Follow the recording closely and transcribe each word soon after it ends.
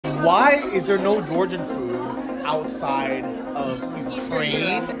Why is there no Georgian food outside of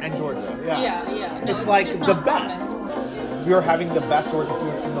Ukraine and Georgia? Yeah. No, it's like the best. We are having the best Georgian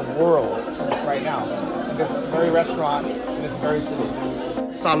food in the world right now. In this very restaurant, in this very city.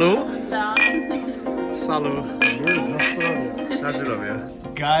 Salut. Salut.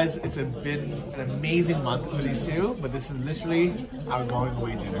 Guys, it's been an amazing month with these two, but this is literally our going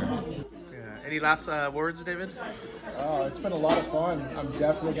away dinner. Yeah. Any last words, David? It's been a lot of fun. I'm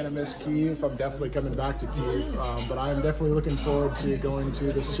definitely going to miss Kyiv. I'm definitely coming back to Kyiv. But I am definitely looking forward to going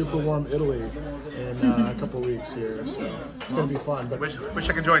to the super warm Italy in a couple weeks here. So it's going to be fun. But wish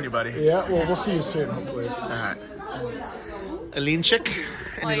I could join you, buddy. Yeah, well, we'll see you soon, hopefully. All right. Alinchik,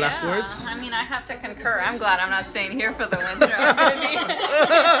 any last words? I mean, I have to concur. I'm glad I'm not staying here for the winter. I'm going to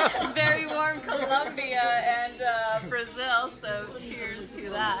be very warm Colombia and Brazil, so cheers to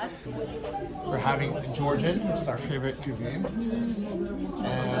that. We're having Georgian, which is our favorite cuisine.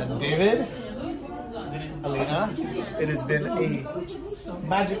 And David, Alina, it has been a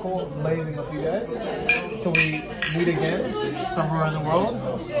magical, amazing with you guys. Till we meet again somewhere in the world.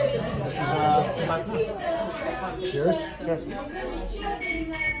 Cheers. Cheers.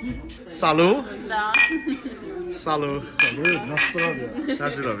 Salut. Salut. Salut.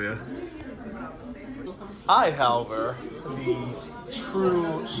 I, however, the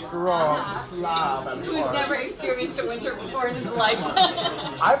true, strong Slav at who's heart. never experienced a winter before in his life.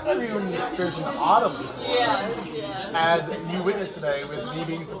 I've never even experienced an autumn before. Yeah. As you witnessed today with me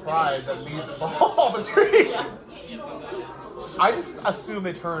being surprised that leaves fall off a tree. Yeah. I just assume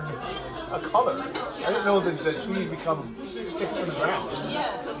they turn a color. I didn't know that the trees become sticks in the ground.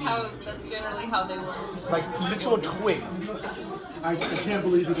 Yes, that's generally how they work. Like literal twigs. I can't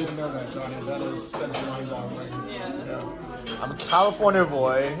believe you didn't know that, Johnny. That's mind-boggling. Yeah. I'm a California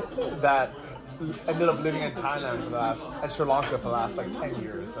boy that ended up living in Thailand and Sri Lanka for the last like 10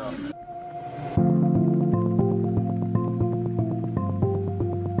 years. So.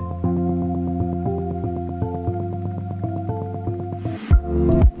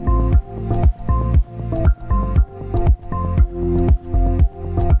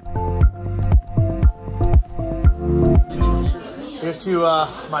 Here's to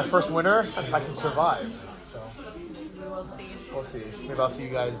my first winter, if I can survive. So we'll see. Maybe I'll see you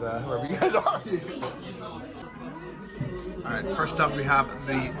guys wherever you guys are. All right, first up we have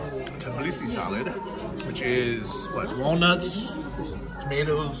the Tbilisi salad, which is what, walnuts,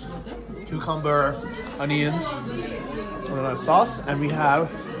 tomatoes, cucumber, onions, and a sauce, and we have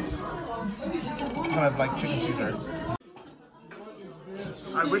kind of like chicken Caesar.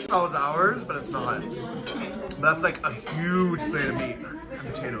 I wish that was ours, but it's not. That's like a huge plate of meat and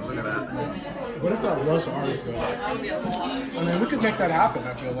potatoes. Look at that. What if that was ours, though? I mean, we could make that happen,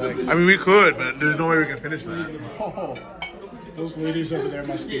 I feel like. I mean, we could, but there's no way we can finish that. Oh, those ladies over there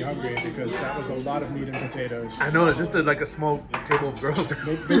must be hungry because that was a lot of meat and potatoes. I know, it's just like a small table of girls.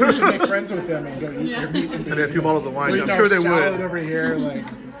 Maybe we should make friends with them and go eat their meat and potatoes. And they have 2 bottles of wine. We'll I'm sure they salad would. over here, like,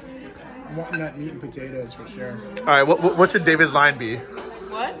 wanting that meat and potatoes for sure. All right, what should David's line be?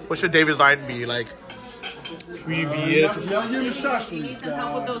 What? What should David's line be? Like, Privyet. Do you need some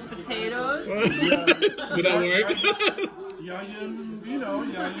help with those potatoes? Would that work?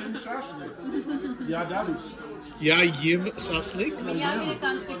 Yayim shashlik. Yeah, David. Yayim shashlik? Я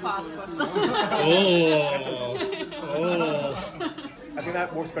американский паспорт. Oh. I think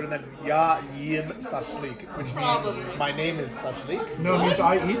that works better than Yayim shashlik, which means my name is Shashlik. No, it means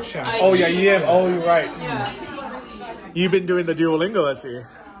I eat shashlik. Oh, Yayim. Oh, you're right. Yeah. You've been doing the Duolingo, I see.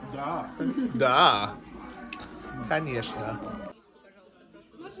 Da. Da. Конечно.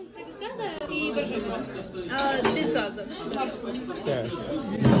 Без газа.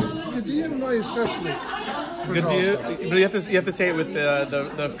 Где мой шашлык? But you have to say it with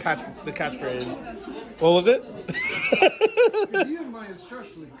the catchphrase. What was it? Где мой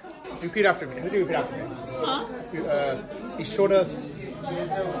шашлык? Repeat after me. Repeat after me. Еще раз.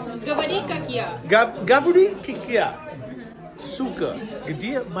 Говори, как я. Говори, как я. Сука,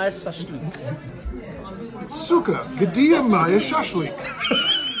 где мой шашлык? Сука, где мой шашлык?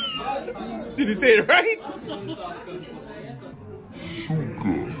 Did you say it right?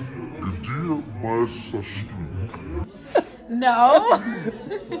 Сука, где мой шашлык? No.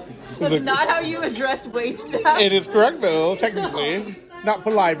 That's not how you address waitstaff. It is correct though, technically. Not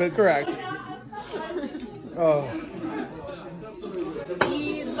polite, but correct. Oh.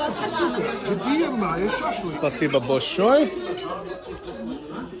 Сука, где мой шашлык? Спасибо большое.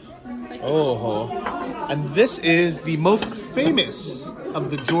 Oh. And this is the most famous of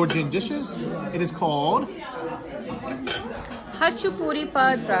the Georgian dishes. It is called Hachapuri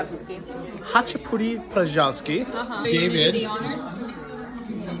po-dravsky. Hachapuri po-dravsky. David.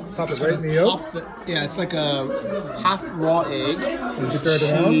 Pop it right in the yolk. Yeah, it's like a half raw egg with stir it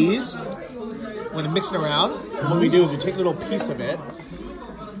around. cheese. I'm gonna mix it around. And what we do is we take a little piece of it,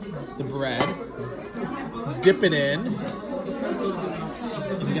 the bread, dip it in, and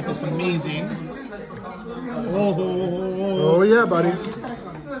you get this amazing. Oh yeah, buddy.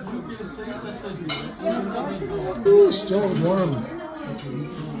 Ooh, still warm.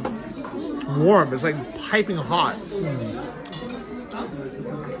 Warm. It's like piping hot.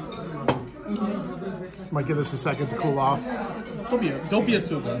 Might give this a second to cool off. Don't be a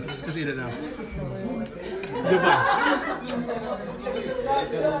suga. Just eat it now. Goodbye.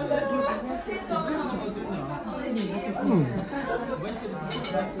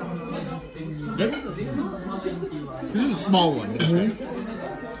 Good. This is a small one.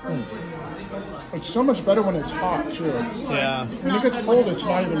 It's so much better when it's hot too. Yeah. When it gets cold, it's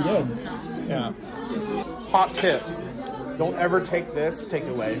not even good. Yeah. Hot tip. Don't ever take this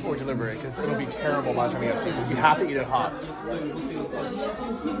takeaway or deliver it because it'll be terrible by the time you guys do it. You have to eat it hot.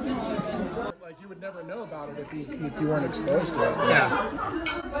 Like you would never know about it if you weren't exposed to it.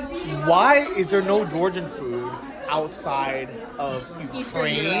 Yeah. Why is there no Georgian food outside of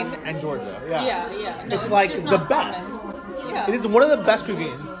Ukraine and Georgia? Yeah. No, It's like just the not best. common. Yeah. It is one of the best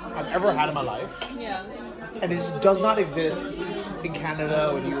cuisines I've ever had in my life. Yeah. And it just does not exist in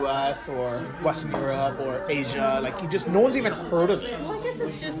Canada or the US or Western Europe or Asia. Like, no one's even heard of it. Well, I guess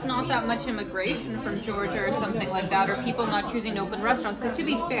it's just not that much immigration from Georgia or something like that, or people not choosing to open restaurants. Because to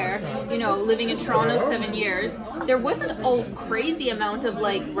be fair, you know, living in Toronto 7 years, there wasn't a crazy amount of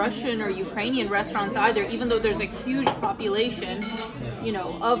like Russian or Ukrainian restaurants either, even though there's a huge population, you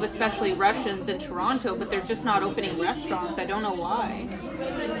know, of especially Russians in Toronto, but they're just not opening restaurants. I don't know why.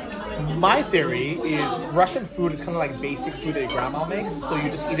 My theory is Russian food is kind of like basic food that your grandma makes, so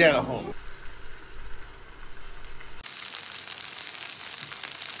you just eat it at home.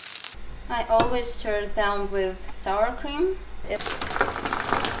 I always serve them with sour cream.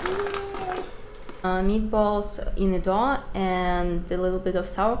 Meatballs in a dough and a little bit of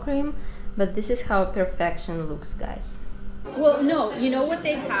sour cream, but this is how perfection looks, guys. Well, no, you know what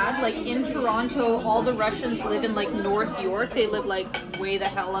they had? Like in Toronto, all the Russians live in like North York. They live like way the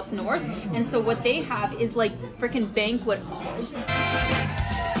hell up north. And so what they have is like freaking banquet halls.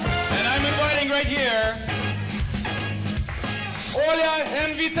 And I'm inviting right here, Olya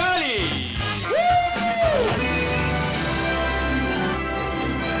and Vitaly. Woo!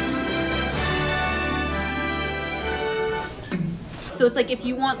 So it's like if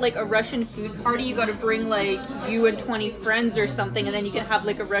you want like a Russian food party, you got to bring like you and 20 friends or something, and then you can have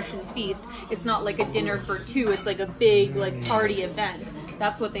like a Russian feast. It's not like a dinner for two. It's like a big like party event.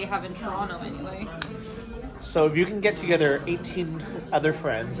 That's what they have in Toronto anyway. So if you can get together 18 other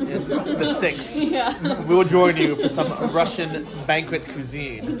friends in the 6, Yeah. we'll join you for some Russian banquet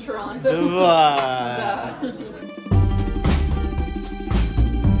cuisine. In Toronto.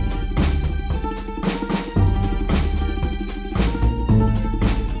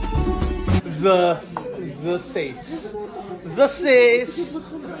 The says.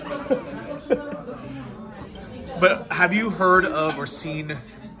 But have you heard of or seen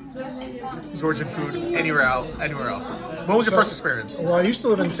Georgian food anywhere else? What was your first experience? Well, I used to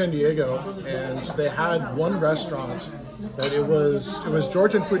live in San Diego, and they had one restaurant that it was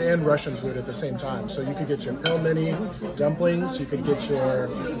Georgian food and Russian food at the same time. So you could get your pelmeni dumplings, you could get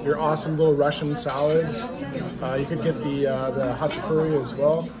your awesome little Russian salads, you could get the hachapuri as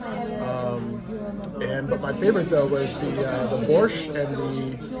well. But my favorite though was the borscht and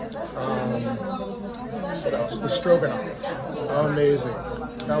what else? The stroganoff. Amazing.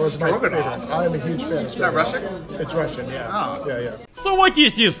 That was my favorite. I'm a huge fan of stroganoff. Is that Russian? It's Russian, yeah. Oh. Yeah. So what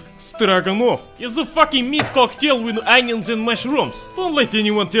is this stroganoff? It's a fucking meat cocktail with onions and mushrooms. Don't let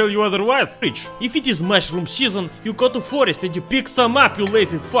anyone tell you otherwise. Rich, if it is mushroom season, you go to forest and you pick some up, you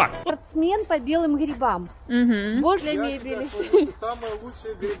lazy fuck. Спортсмен по белым грибам. Боже, для мебели. Самая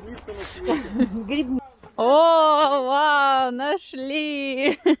лучшая грибница на свете. Гриб... О, вау,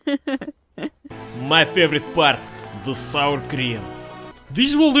 нашли! My favorite part, the sour cream.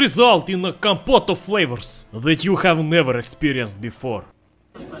 This will result in a compote of flavors that you have never experienced before.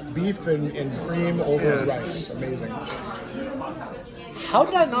 Beef and cream over rice. Amazing. How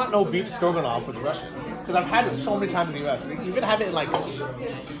did I not know beef stroganoff was Russian? Because I've had it so many times in the US. You can have it in like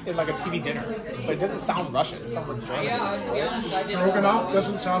a TV dinner, but it doesn't sound Russian. It sounds like German. Stroganoff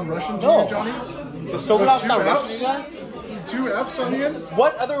doesn't sound Russian to No. you, Johnny? The stroganoff Two sound Fs? Russian, you guys? 2 F's on the end?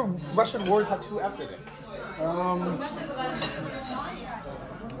 What other Russian words have 2 F's in it?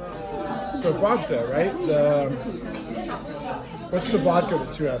 So vodka, right? What's the vodka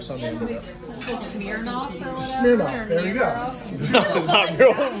that 2 F's on the end of it? Smirnoff. Smirnoff. There you go. It's not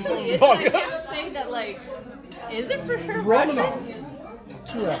real Actually, I vodka. can't say that, like, is it for sure Romanov. Russian?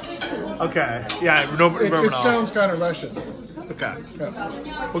 2 F's. Okay. Yeah, It sounds kind of Russian. Okay.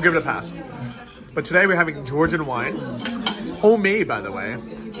 Yeah. We'll give it a pass. But today we're having Georgian wine. Homemade, by the way.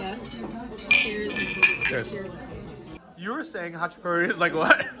 Yes. Cheers. Cheers. You were saying hachapuri is like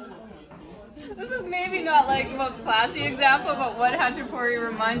what? This is maybe not like the most classy example, but what hachapuri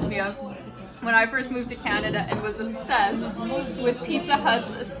reminds me of when I first moved to Canada and was obsessed with Pizza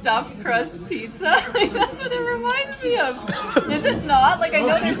Hut's stuffed crust pizza. Like, that's what it reminds me of. Is it not? Like, I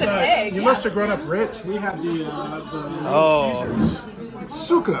know there's an egg. You must have grown up rich. We have the Oh. Caesars.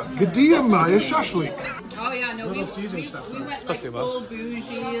 Suka, Gadia Maya Shashlik. Oh yeah, no, Little Caesar stuff. we went like Spasibo. full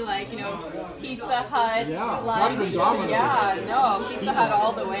bougie, like, you know, Pizza Hut, Yeah, lunch. not even Domino's. Yeah, no, Pizza Hut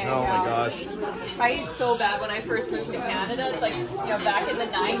all the way. Oh yeah. my gosh. I ate so bad when I first moved to Canada. It's like, you know, back in the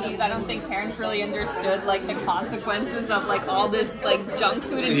 90s, I don't think parents really understood like the consequences of like all this like junk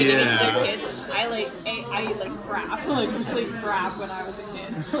food and giving it to Yeah. their kids. I ate like crap, like complete crap when I was a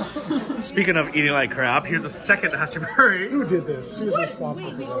kid. Speaking of eating like crap, here's a second hachapuri. Who did this? Who's responsible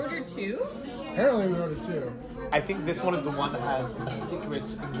Wait, we for this? ordered 2? Apparently we ordered 2. I think this one is the one that has a secret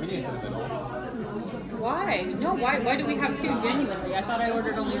ingredient in the middle. Why? No, why do we have 2 genuinely? I thought I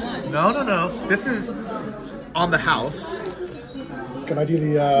ordered only 1. No. This is on the house. Can I do the,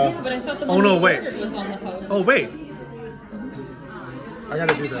 Yeah, but I thought the Oh, one no, we wait. ordered was on the house. Oh wait. I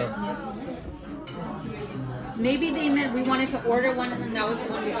gotta do the, Maybe they meant we wanted to order one and then that was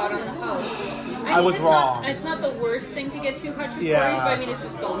the one we got on the house. I was it's wrong. It's not the worst thing to get 2 hachapuris, Yeah. but I mean, it's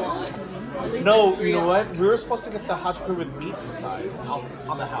just a lot. At least No, there's 3 you know of what? us. We were supposed to get the hachapuri with meat inside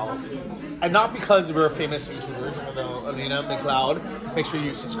on the house. And not because we're famous YouTubers, even though Alina McLeod, make sure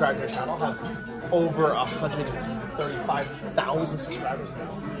you subscribe to her channel, has over 135,000 subscribers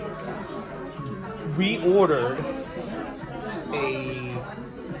now. We ordered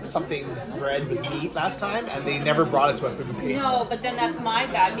something bread with meat last time, and they never brought it to us, but we paid. No, but then that's my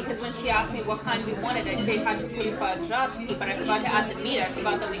bad because when she asked me what kind we wanted, I said hachapuri pajapski, but I forgot to add the meat. I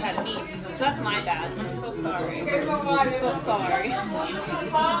forgot that we had meat. So that's my bad. I'm so sorry. I'm so sorry.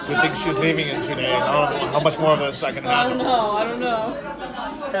 We think she's leaving in 2 days. I don't know how much more of this I can I have. don't know.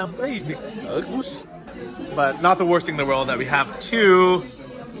 But not the worst thing in the world that we have 2.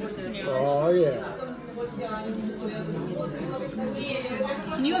 oh yeah.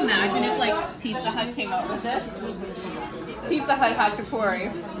 Can you imagine if like Pizza Hut came up with this? Pizza Hut hachapuri.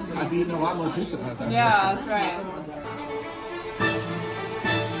 I'd be eating a lot more Pizza Hut. That's Yeah, that's right.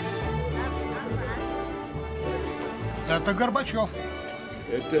 Это Горбачев.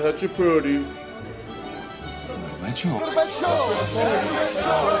 Это хачапури.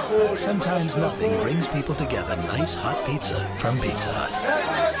 Sometimes nothing brings people together. Nice hot pizza from Pizza Hut.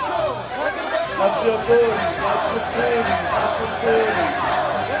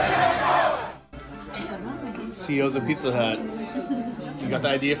 CEOs of Pizza Hut. You got the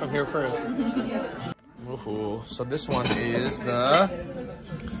idea from here first. Ooh, so this one is the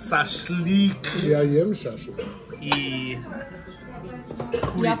Sashlik Я ем шашлык. и Я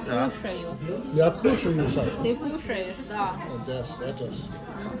курица. кушаю. Я кушаю шашлык. Ты кушаешь, да. Вот это.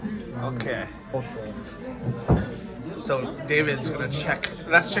 Okay. Пошел. So David's gonna check.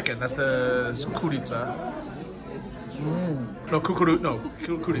 That's chicken. That's the kuritsa. No,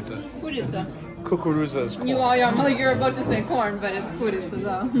 kuritsa. Курица. Kukuruza is corn. I'm like you're about to say corn, but it's курица,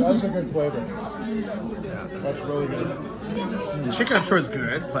 да. That's a good flavor. That's really good. The chicken, I'm sure, is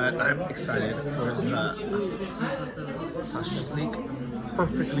good, but I'm excited for his sashlik,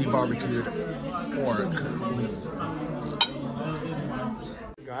 perfectly barbecued pork.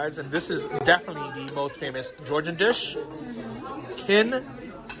 Guys, and this is definitely the most famous Georgian dish. Kin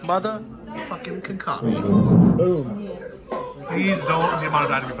motherfucking kinkami. Boom. Please don't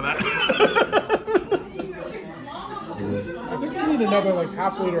demonetize me for that. I think we need another like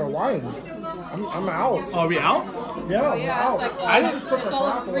half liter of wine. I'm out. Are we out? Yeah, I'm Yeah, out. it's like I just took a it's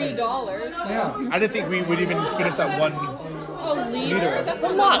all half away. $3. Yeah. I didn't think we would even finish that one. A liter? Liter. That's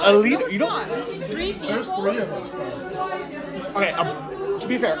That's a lot. A liter. No, You don't. it's not. 3 There's people? 3 of us. Okay, to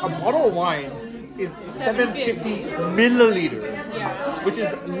be fair, a bottle of wine is 750 milliliters, Yeah. which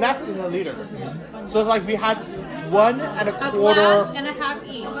is less than a liter. So it's like we had 1 and a A quarter. glass and a half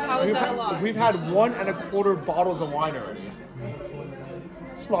each. How is that a lot? We've had 1 and a quarter bottles of wine already.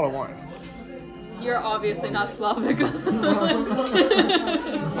 It's a lot of wine. You're obviously not Slavic. I'm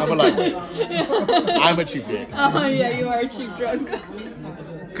a lightweight. I'm a cheap date. Oh yeah, you are a cheap drunk.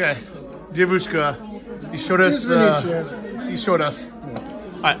 Okay, Devushka, you showed us. Извините. You showed us.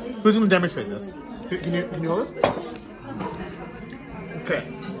 Alright, who's gonna demonstrate this? Can you hold this? Okay.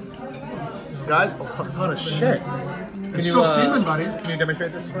 Guys, oh fuck, it's hot as shit. It's still steaming, buddy. Can you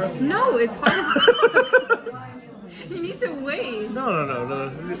demonstrate this for us? No, it's hot as You need to wait. No.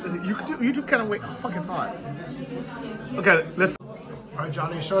 You two kind of wait. Oh, fuck, it's hot. Okay, let's. All right,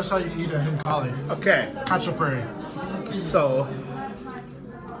 Johnny, show us how you eat a hinkali. Okay. Kachapuri. So,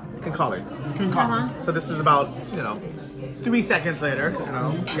 hinkali. So this is about, 3 seconds later,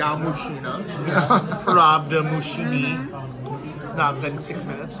 ya mushina, pravda mushini. It's not been 6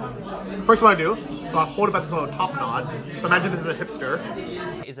 minutes. First what I do, I'll hold it by this little top knot. So imagine this is a hipster.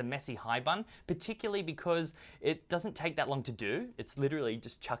 Is a messy high bun, particularly because it doesn't take that long to do. It's literally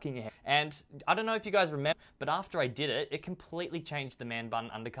just chucking your hair. And I don't know if you guys remember, but after I did it, it completely changed the man bun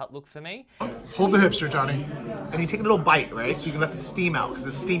undercut look for me. Hold the hipster, Johnny. And you take a little bite, right? So you can let the steam out because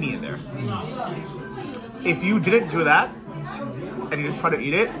it's steamy in there. If you didn't do that, and you just try to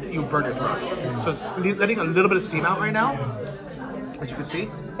eat it, you burn your throat. So it's letting a little bit of steam out right now, as you can see.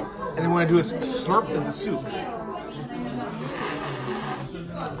 And then what I do is slurp is the soup.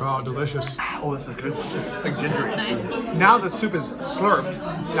 Oh, delicious. Oh, this is a good one too. It's like gingery. Nice. Now the soup is slurped.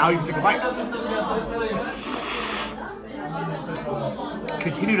 Now you can take a bite.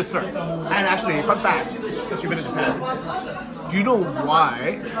 Continue to slurp. And actually, fun fact, since you've been in Japan, do you know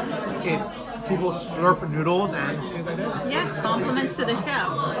why people slurp noodles and things like this? Yes, compliments to the chef.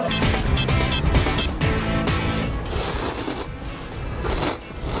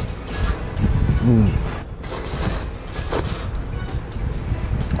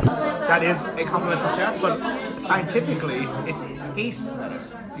 That is a compliment to chef, but scientifically, it tastes better.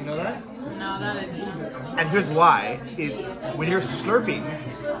 You know that? No, that I didn't. And here's why, is when you're slurping,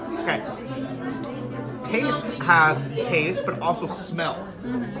 okay, taste has taste, but also smell.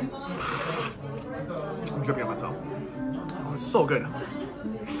 I'm dripping on myself. Oh, this is so good.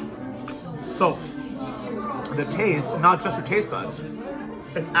 So, the taste, not just your taste buds,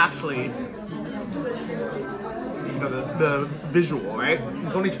 it's actually, the visual, right?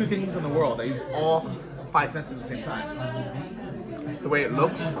 There's only 2 things in the world that use all 5 senses at the same time. The way it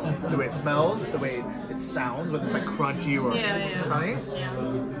looks, the way it smells, the way it sounds, whether it's like crunchy or something,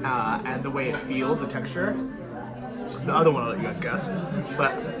 and the way it feels, the texture. The other one I'll let you guys guess,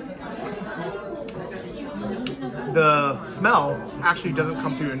 but the smell actually doesn't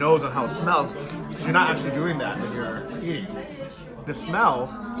come through your nose on how it smells, because you're not actually doing that when you're eating. The smell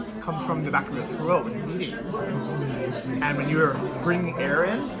comes from the back of your throat when you're eating. And when you're bringing air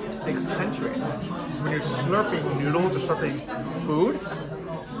in, it accentuates. So when you're slurping noodles or slurping food,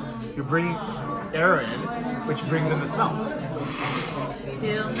 you're bringing air in, which brings in the smell.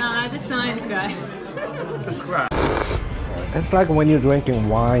 Still not the science guy. Just scratch. It's like when you're drinking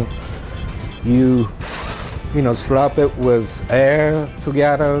wine, you slurp it with air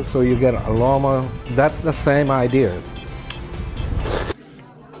together so you get aroma. That's the same idea.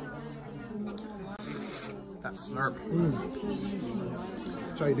 That slurp.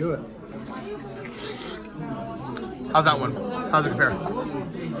 That's how you do it. How's that one? How's it compare?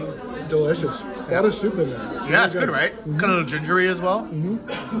 Delicious. A lot of soup in there. Yeah, it's good, right? Kind of a little gingery as well.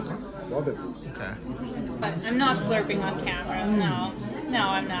 Love it. Okay. But I'm not slurping on camera. No,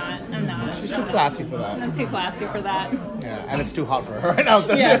 I'm not. She's too classy for that. I'm too classy for that. Yeah, and it's too hot for her right now.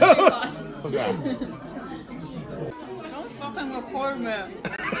 Yeah, it's too hot. Okay. Don't fucking record me.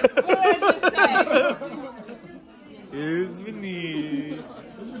 What did I just say?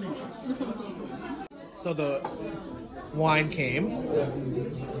 So the wine came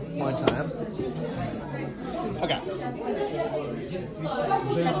one time. Okay.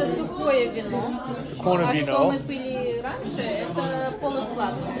 Это сухое вино. Сухое А вино. что мы пили раньше, это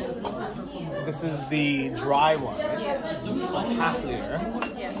полусладкое. This is the dry one. Yes. A half liter.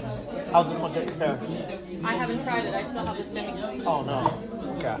 Yes. How's this one compare? I haven't tried it. I still have the semi-sweet. Oh no.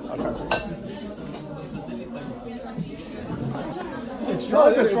 Okay, I'll try it. It's dry.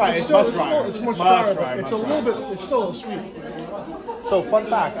 It's dry. It's much drier. It's much Much drier, drier, but it's a much little bit. It's still sweet. So fun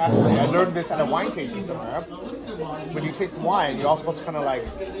fact, actually, I learned this at a wine tasting somewhere. When you taste wine, you're all supposed to kind of like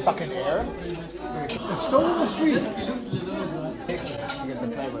suck in air. It's still a little sweet. You get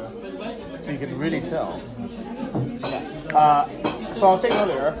the flavor, so you can really tell. Okay. So I was saying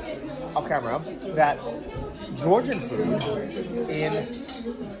earlier, off camera, that Georgian food in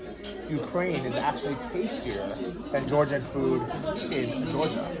Ukraine is actually tastier than Georgian food in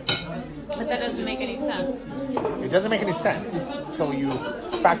Georgia. But that doesn't make any sense. It doesn't make any sense until you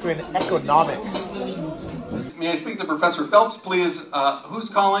factor in economics. May I speak to Professor Phelps, please? Who's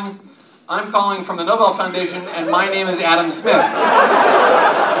calling? I'm calling from the Nobel Foundation, and my name is Adam Smith.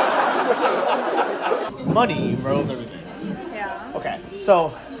 Money rules everything. Yeah. Okay.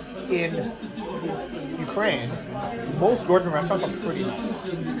 So, in Ukraine, most Georgian restaurants are pretty nice,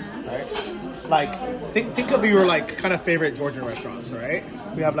 right? Like, think of your like kind of favorite Georgian restaurants, right?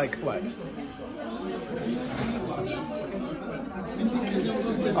 We have like what?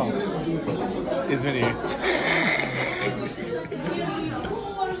 Oh, Izvini.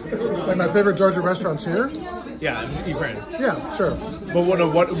 Like my favorite Georgian restaurants here? Yeah, in Ukraine. Yeah, sure. But what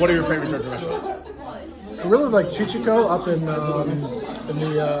are your favorite Georgian restaurants? I really like Chichiko up in the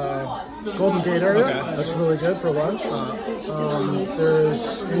Golden Gate area. Okay. That's really good for lunch.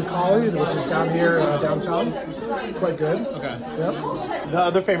 There's Ukali, which is down here downtown. Quite good. Okay. Yep. The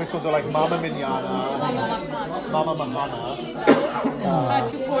other famous ones are like Mama Minyana, Mama Mahana.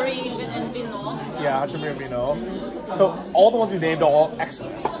 Hachupuri and Vino. Yeah, Hachupuri and Vino. So all the ones we named are all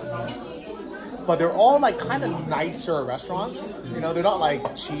excellent. But they're all like kind of nicer restaurants. You know, they're not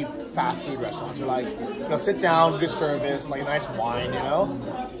like cheap fast food restaurants. They're like, you know, sit down, good service, like nice wine, you know?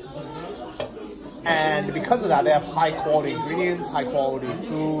 And because of that, they have high quality ingredients, high quality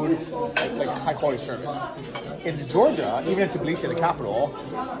food, like high quality service. In Georgia, even in Tbilisi, the capital,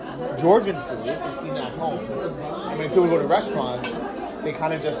 Georgian food is eaten at home. I mean, people go to restaurants, they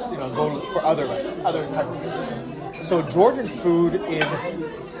kind of just, you know, go for other type of food. So Georgian food in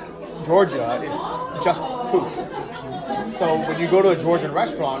Georgia is just food. So when you go to a Georgian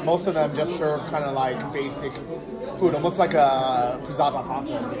restaurant, most of them just serve kind of like basic food, almost like a pizza hata.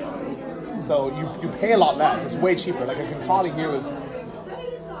 So you pay a lot less. It's way cheaper. Like a kankali here was,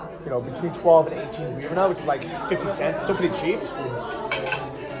 you know, between 12 and 18 hryvnia, which is like 50 cents. Still pretty cheap.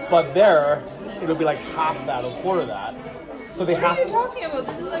 But there, it'll be like half that or quarter that. So they have to. What are you talking about?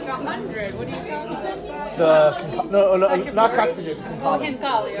 This is like 100. What are you talking about? No, not kankali. Oh,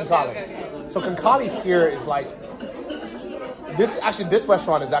 kankali. Okay. So kankali here is like this. Actually, this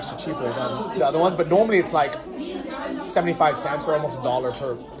restaurant is actually cheaper than the other ones, but normally it's like 75 cents or almost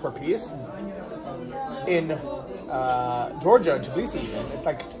 $1 per piece. In Georgia, in Tbilisi, it's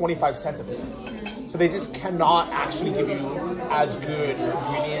like 25 cents a piece. So they just cannot actually give you as good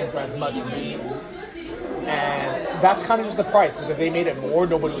ingredients or as much meat. And that's kind of just the price, because if they made it more,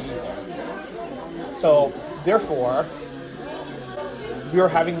 nobody would eat it. So, therefore, we are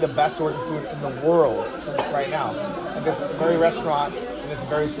having the best Georgian food in the world right now at this very restaurant in this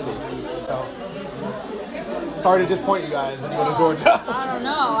very city. So, sorry to disappoint you guys when you go to Georgia. I don't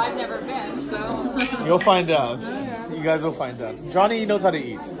know. I've never been, so. You'll find out. You guys will find out. Johnny knows how to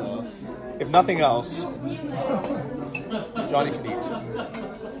eat, so if nothing else, Johnny can eat.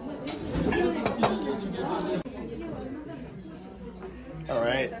 All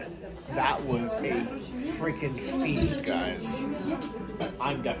right, that was a freaking feast, guys.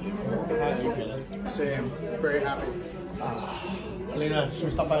 I'm definitely full. How are you feeling? Same. Very happy. Elena, should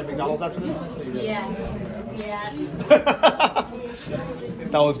we stop by McDonald's after this? Yeah.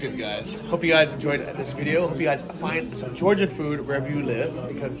 That was good, guys. Hope you guys enjoyed this video. Hope you guys find some Georgian food wherever you live,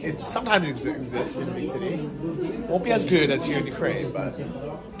 because it sometimes exists in the big city. Won't be as good as here in Ukraine, but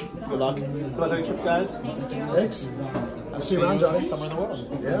good luck. Good luck on your trip, guys. Thanks. I'll see you around, Johnny. Somewhere in the world.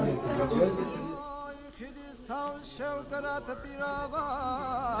 Yeah, sounds good.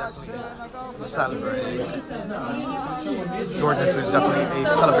 Definitely celebrating. Georgian food is definitely a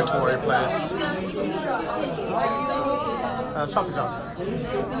celebratory place. Chocolate Johnson.